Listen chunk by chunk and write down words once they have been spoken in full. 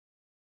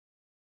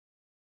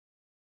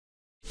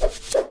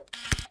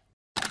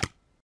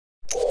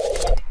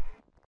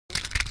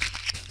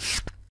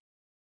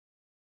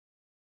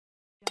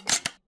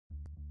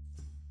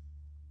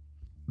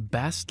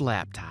best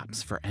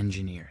laptops for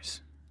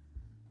engineers.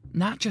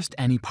 Not just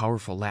any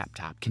powerful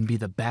laptop can be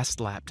the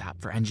best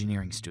laptop for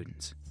engineering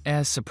students,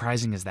 as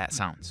surprising as that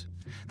sounds.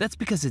 That's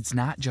because it's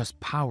not just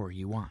power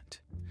you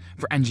want.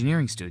 For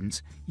engineering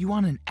students, you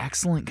want an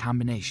excellent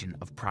combination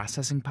of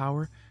processing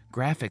power,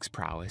 graphics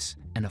prowess,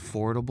 and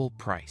affordable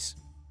price.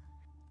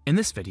 In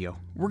this video,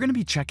 we're going to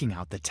be checking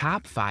out the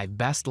top 5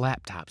 best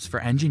laptops for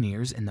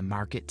engineers in the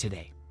market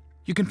today.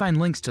 You can find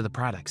links to the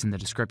products in the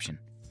description.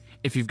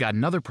 If you've got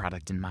another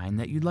product in mind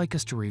that you'd like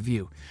us to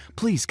review,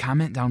 please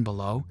comment down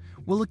below.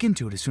 We'll look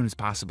into it as soon as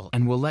possible,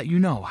 and we'll let you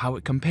know how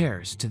it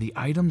compares to the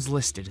items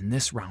listed in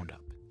this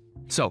roundup.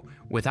 So,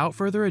 without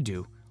further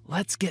ado,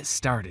 let's get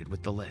started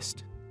with the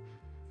list.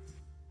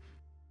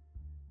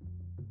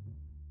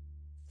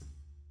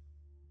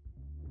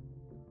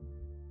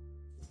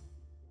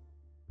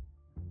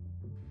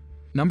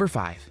 Number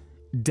 5.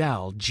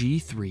 Dell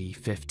G3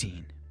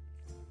 15.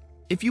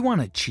 If you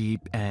want a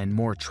cheap and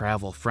more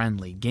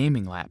travel-friendly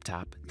gaming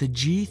laptop, the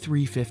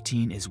G3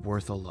 15 is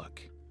worth a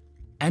look.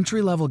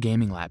 Entry-level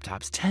gaming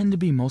laptops tend to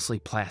be mostly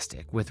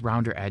plastic with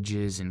rounder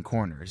edges and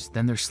corners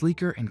than their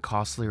sleeker and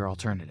costlier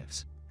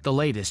alternatives. The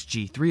latest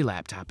G3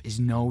 laptop is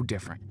no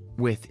different,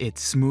 with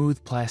its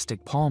smooth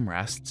plastic palm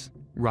rests,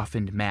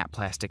 roughened matte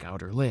plastic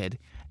outer lid,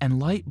 and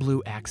light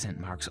blue accent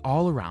marks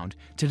all around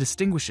to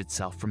distinguish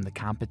itself from the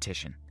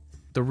competition.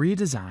 The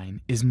redesign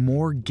is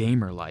more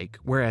gamer-like,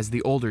 whereas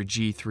the older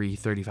G3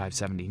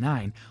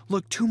 3579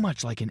 looked too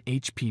much like an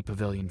HP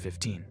Pavilion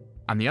 15.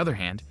 On the other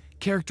hand,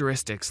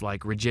 characteristics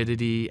like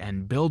rigidity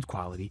and build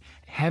quality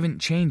haven't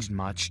changed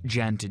much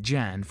gen to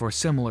gen for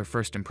similar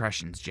first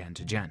impressions gen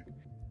to gen.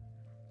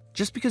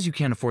 Just because you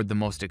can't afford the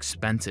most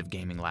expensive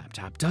gaming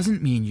laptop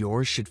doesn't mean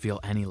yours should feel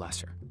any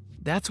lesser.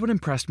 That's what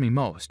impressed me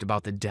most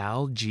about the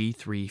Dell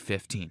G3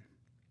 15.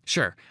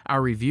 Sure,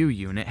 our review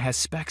unit has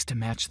specs to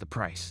match the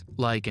price,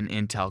 like an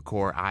Intel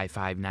Core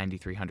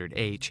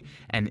i5-9300H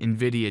and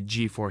NVIDIA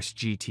GeForce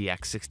GTX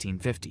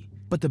 1650,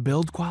 but the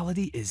build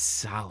quality is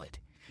solid.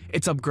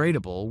 It's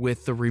upgradable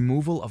with the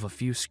removal of a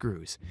few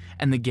screws,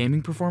 and the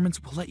gaming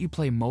performance will let you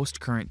play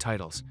most current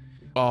titles,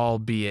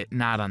 albeit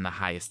not on the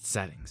highest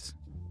settings.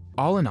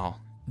 All in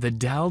all, the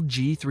Dell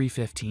G3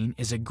 15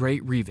 is a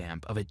great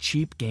revamp of a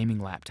cheap gaming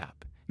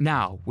laptop.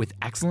 Now with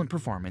excellent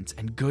performance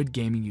and good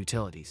gaming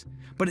utilities,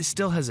 but it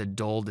still has a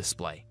dull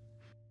display.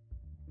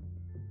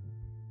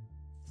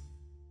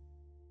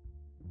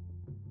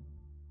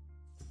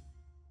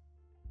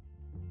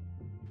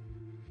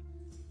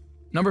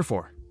 Number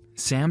 4.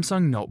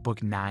 Samsung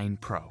Notebook 9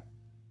 Pro.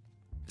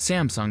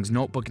 Samsung's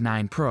Notebook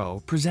 9 Pro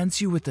presents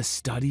you with a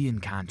study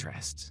in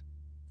contrasts.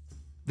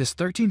 This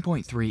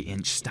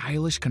 13.3-inch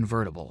stylish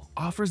convertible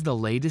offers the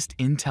latest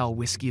Intel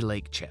Whiskey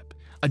Lake chip,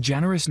 a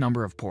generous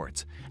number of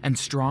ports, and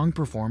strong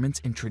performance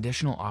in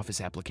traditional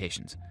office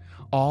applications,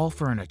 all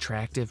for an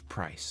attractive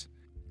price.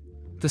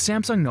 The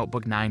Samsung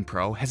Notebook 9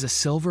 Pro has a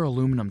silver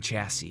aluminum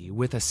chassis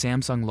with a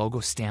Samsung logo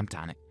stamped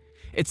on it.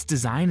 Its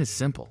design is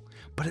simple,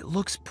 but it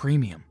looks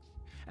premium.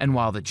 And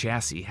while the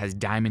chassis has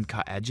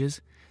diamond-cut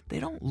edges, they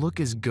don't look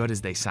as good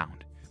as they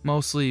sound,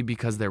 mostly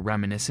because they're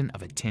reminiscent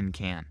of a tin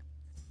can.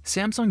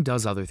 Samsung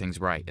does other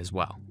things right as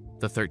well.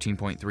 The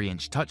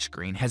 13.3-inch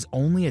touchscreen has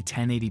only a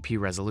 1080p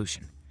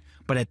resolution,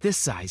 but at this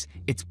size,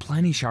 it's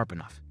plenty sharp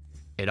enough.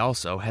 It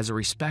also has a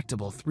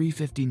respectable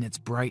 350 nits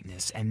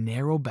brightness and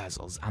narrow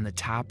bezels on the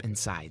top and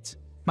sides.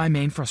 My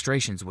main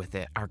frustrations with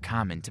it are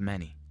common to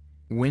many.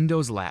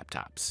 Windows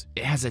laptops.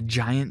 It has a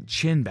giant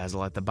chin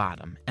bezel at the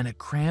bottom and a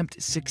cramped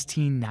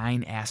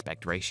 16:9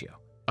 aspect ratio.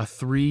 A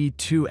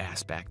 3:2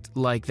 aspect,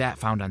 like that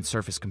found on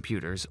Surface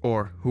computers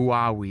or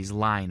Huawei's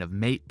line of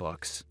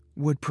MateBooks,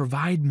 would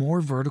provide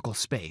more vertical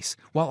space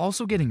while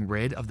also getting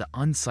rid of the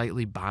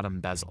unsightly bottom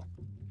bezel.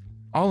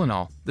 All in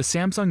all, the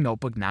Samsung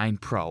Notebook 9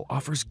 Pro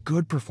offers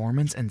good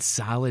performance and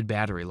solid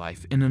battery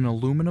life in an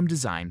aluminum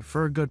design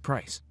for a good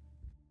price.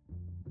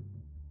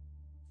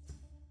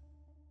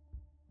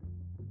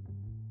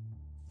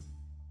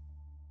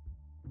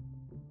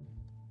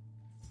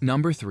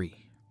 Number 3.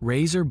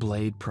 Razer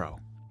Blade Pro.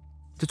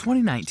 The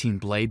 2019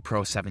 Blade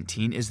Pro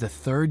 17 is the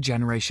third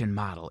generation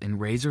model in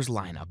Razer's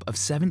lineup of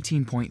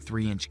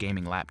 17.3-inch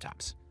gaming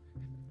laptops.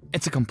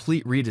 It's a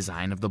complete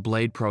redesign of the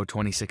Blade Pro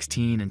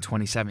 2016 and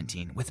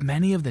 2017, with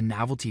many of the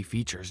novelty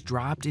features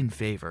dropped in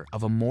favor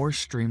of a more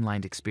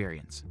streamlined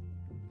experience.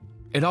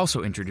 It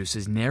also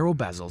introduces narrow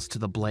bezels to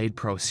the Blade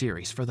Pro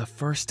series for the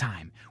first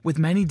time, with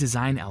many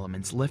design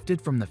elements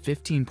lifted from the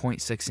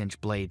 15.6-inch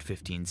Blade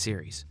 15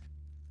 series.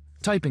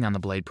 Typing on the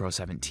Blade Pro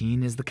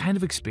 17 is the kind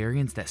of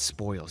experience that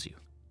spoils you.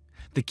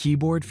 The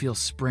keyboard feels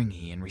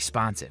springy and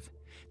responsive,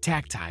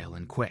 tactile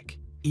and quick.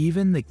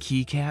 Even the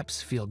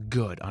keycaps feel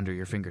good under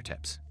your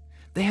fingertips.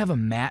 They have a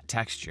matte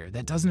texture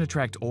that doesn't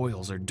attract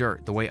oils or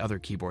dirt the way other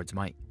keyboards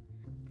might.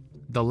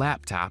 The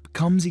laptop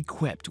comes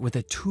equipped with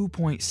a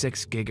 2.6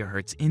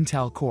 GHz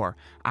Intel Core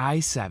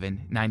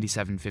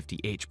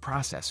i7-9750H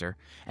processor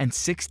and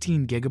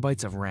 16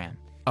 GB of RAM,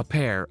 a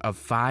pair of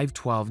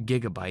 512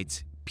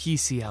 GB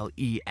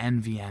PCIe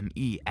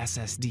NVMe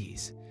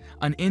SSDs,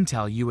 an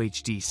Intel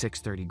UHD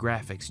 630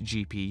 graphics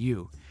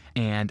GPU,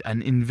 and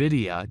an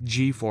NVIDIA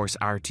GeForce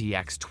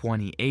RTX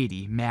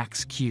 2080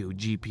 Max-Q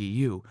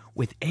GPU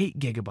with 8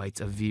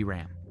 GB of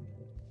VRAM.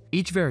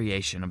 Each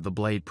variation of the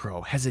Blade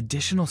Pro has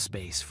additional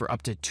space for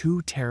up to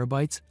 2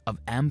 TB of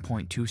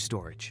M.2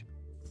 storage.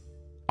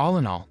 All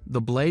in all,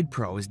 the Blade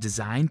Pro is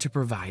designed to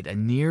provide a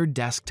near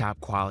desktop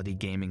quality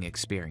gaming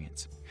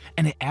experience,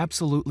 and it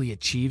absolutely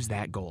achieves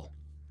that goal.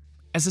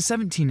 As a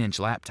 17-inch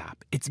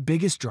laptop, its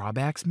biggest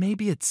drawbacks may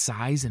be its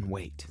size and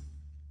weight.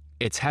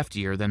 It's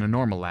heftier than a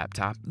normal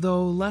laptop,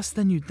 though less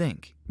than you'd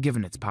think,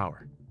 given its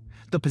power.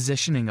 The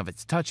positioning of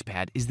its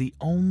touchpad is the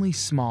only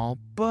small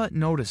but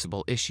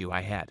noticeable issue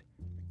I had.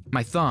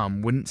 My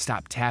thumb wouldn't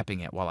stop tapping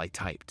it while I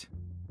typed.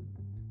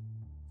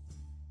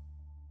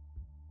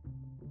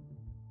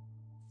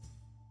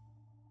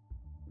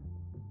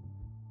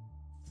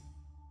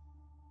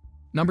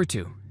 Number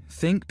 2.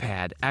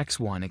 ThinkPad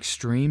X1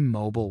 Extreme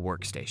Mobile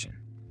Workstation.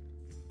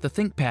 The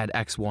ThinkPad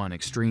X1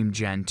 Extreme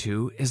Gen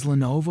 2 is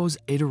Lenovo's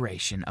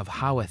iteration of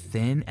how a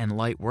thin and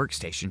light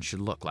workstation should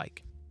look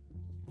like.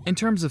 In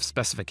terms of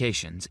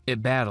specifications,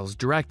 it battles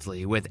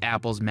directly with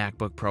Apple's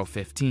MacBook Pro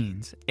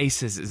 15s,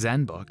 Asus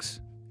ZenBooks,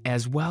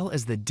 as well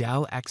as the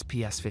Dell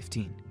XPS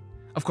 15.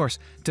 Of course,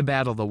 to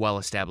battle the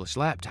well-established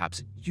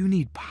laptops, you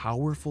need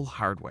powerful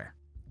hardware.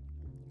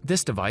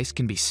 This device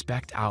can be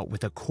spec'd out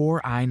with a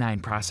Core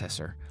i9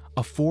 processor,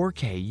 a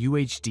 4K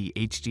UHD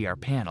HDR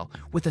panel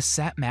with a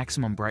set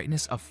maximum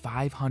brightness of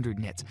 500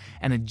 nits,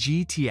 and a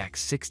GTX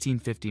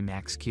 1650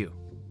 Max-Q.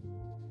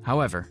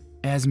 However,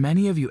 as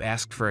many of you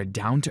asked for a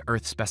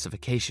down-to-earth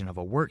specification of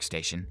a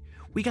workstation,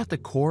 we got the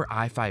Core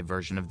i5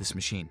 version of this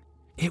machine.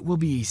 It will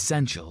be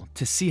essential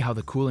to see how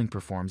the cooling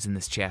performs in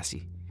this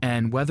chassis,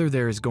 and whether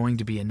there is going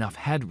to be enough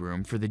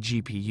headroom for the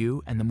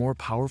GPU and the more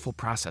powerful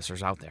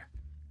processors out there.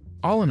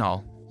 All in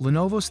all,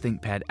 Lenovo's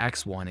ThinkPad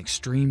X1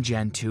 Extreme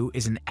Gen 2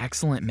 is an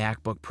excellent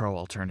MacBook Pro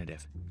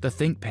alternative. The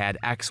ThinkPad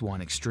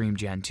X1 Extreme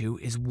Gen 2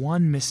 is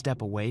one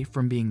misstep away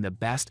from being the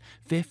best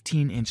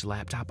 15-inch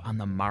laptop on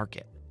the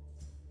market.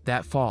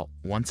 That fault,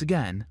 once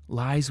again,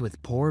 lies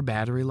with poor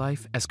battery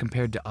life as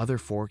compared to other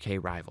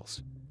 4K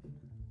rivals.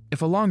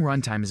 If a long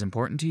runtime is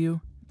important to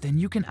you, then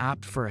you can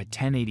opt for a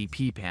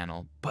 1080p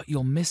panel, but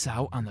you'll miss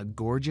out on the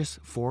gorgeous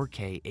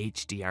 4K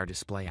HDR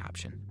display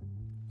option.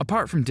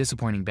 Apart from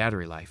disappointing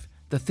battery life,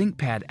 the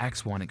ThinkPad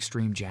X1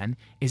 Extreme Gen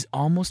is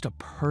almost a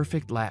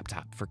perfect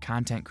laptop for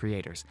content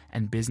creators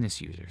and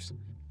business users.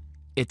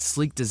 Its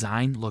sleek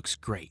design looks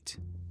great,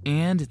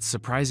 and it's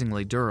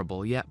surprisingly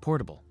durable yet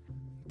portable.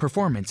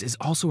 Performance is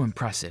also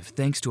impressive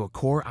thanks to a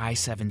Core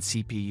i7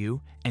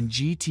 CPU and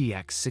GTX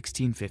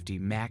 1650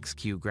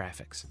 Max-Q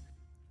graphics.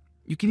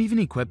 You can even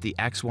equip the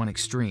X1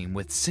 Extreme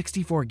with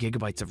 64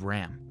 GB of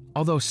RAM,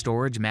 although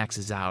storage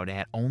maxes out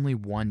at only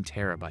 1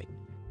 TB.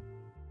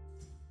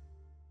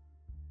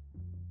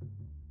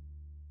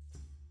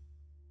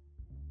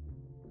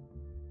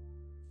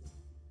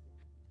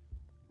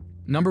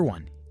 Number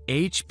 1.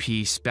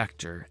 HP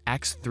Spectre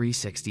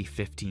X360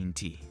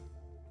 15T.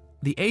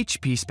 The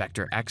HP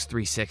Spectre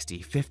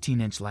X360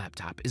 15-inch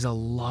laptop is a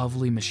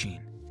lovely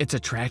machine. It's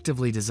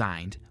attractively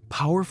designed,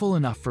 powerful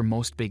enough for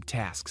most big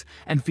tasks,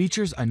 and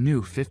features a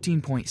new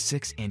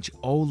 15.6-inch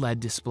OLED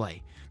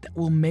display that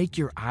will make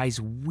your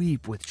eyes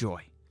weep with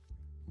joy.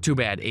 Too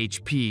bad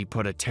HP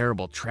put a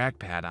terrible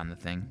trackpad on the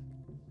thing.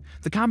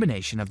 The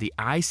combination of the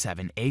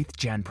i7 8th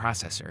Gen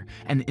processor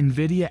and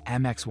NVIDIA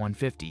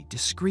MX150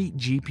 discrete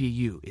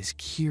GPU is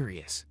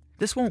curious.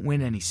 This won't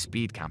win any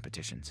speed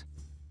competitions.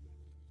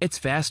 It's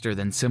faster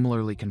than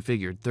similarly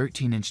configured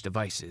 13-inch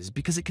devices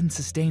because it can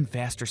sustain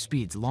faster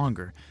speeds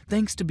longer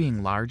thanks to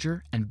being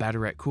larger and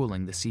better at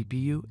cooling the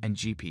CPU and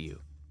GPU.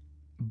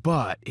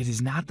 But it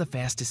is not the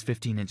fastest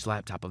 15-inch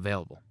laptop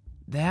available.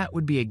 That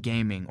would be a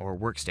gaming or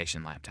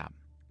workstation laptop.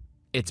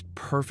 It's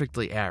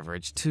perfectly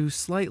average to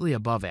slightly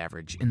above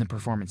average in the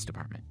performance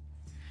department.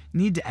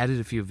 Need to edit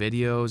a few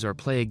videos or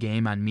play a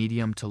game on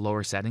medium to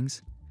lower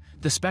settings?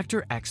 The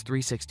Spectre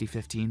X360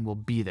 15 will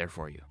be there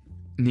for you.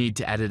 Need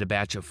to edit a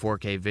batch of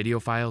 4K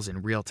video files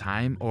in real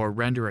time or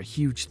render a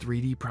huge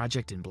 3D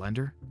project in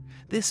Blender?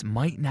 This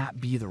might not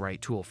be the right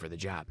tool for the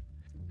job.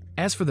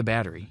 As for the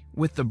battery,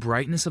 with the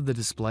brightness of the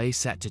display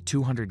set to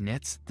 200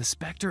 nits, the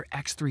Spectre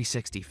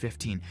X360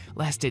 15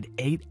 lasted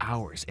 8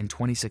 hours and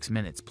 26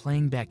 minutes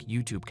playing back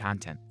YouTube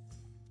content.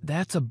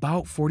 That's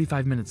about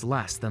 45 minutes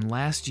less than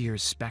last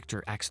year's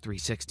Spectre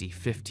X360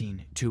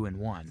 15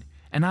 2-in-1,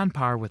 and on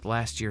par with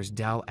last year's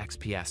Dell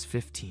XPS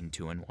 15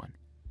 2-in-1.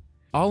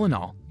 All in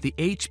all, the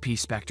HP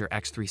Spectre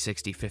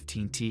X360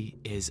 15T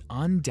is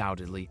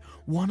undoubtedly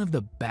one of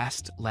the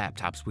best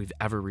laptops we've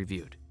ever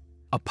reviewed.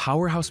 A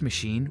powerhouse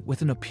machine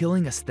with an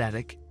appealing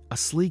aesthetic, a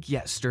sleek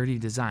yet sturdy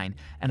design,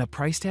 and a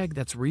price tag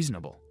that's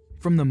reasonable.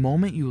 From the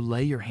moment you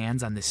lay your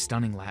hands on this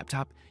stunning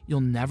laptop,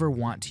 you'll never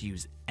want to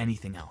use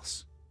anything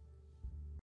else.